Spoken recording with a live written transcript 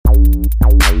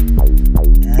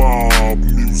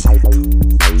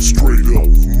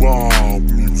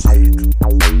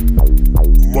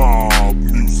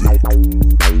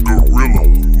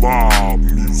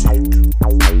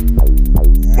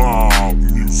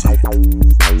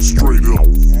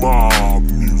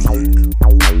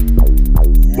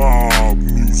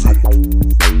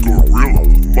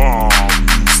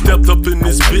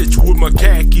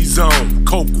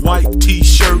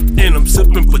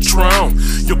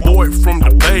boy from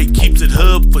the Bay, keeps it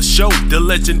hood for show. The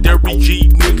legendary G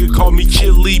nigga call me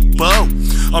Chili Bo.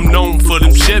 I'm known for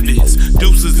them Chevys,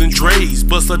 deuces and Dre's.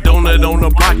 Bust a donut on the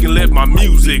block and let my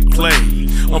music play.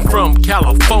 I'm from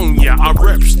California, I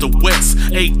reps the West.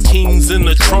 18s in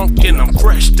the trunk and I'm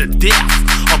fresh to death.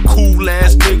 A cool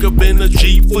ass nigga, been a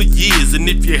G for years. And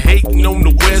if you're hating on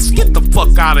the West, get the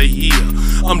fuck out of here.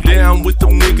 I'm down with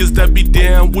them niggas that be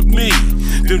down with me.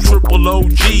 Them triple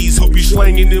OGs who be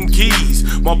slanging them keys.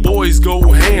 My boys go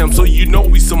ham, so you know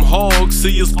we some hogs.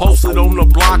 See us posted on the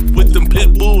block with them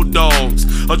pit bulldogs.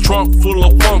 A trunk full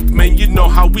of funk, man, you know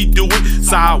how we do it.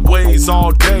 Sideways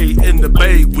all day in the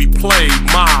Bay, we play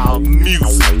Mobb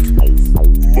music.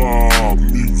 Mobb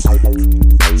music.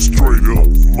 Straight up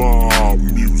Mobb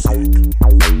music.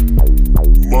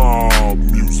 Mobb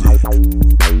music.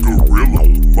 Gorilla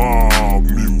Mobb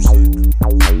music.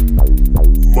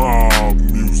 Mobb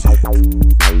music.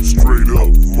 Straight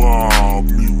up Mobb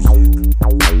music.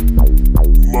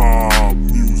 Mobb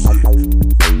music.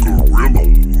 Gorilla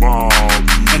Mobb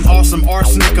music. An awesome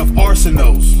arsenic of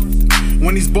arsenals.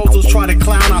 When these bozos try to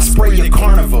clown, I spray your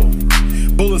carnival.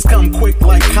 Bullets come quick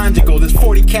like conjugal. This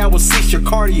 40 cal will cease your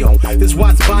cardio. This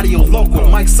Watts body local.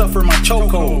 Might suffer my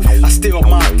chokehold. I still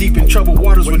mob deep in troubled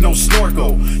waters with no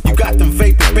snorkel. You got them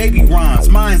vapor baby rhymes.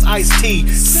 Mine's iced tea.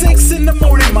 6 in the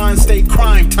morning, mine stay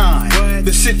crime time.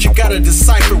 The shit you gotta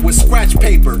decipher with scratch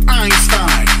paper.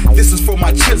 Einstein. This is for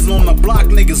my chisel on the block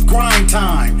niggas grind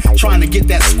time. Trying to get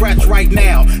that scratch right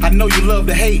now. I know you love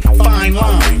to hate, fine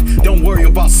line. Don't worry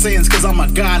about sins cause I'm a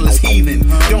godless heathen.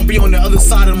 Don't be on the other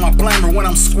side of my blammer when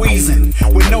I'm squeezing.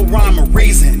 With no rhyme or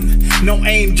reason. No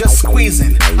aim, just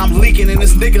squeezing. I'm leaking and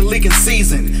this nigga leaking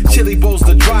season. Chili Bo's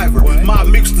the driver,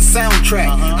 Mobb Muzik the soundtrack.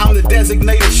 I'm the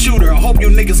designated shooter, I hope you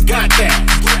niggas got that.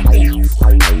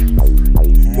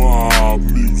 Mobb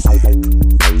music.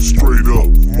 Straight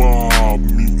up Mobb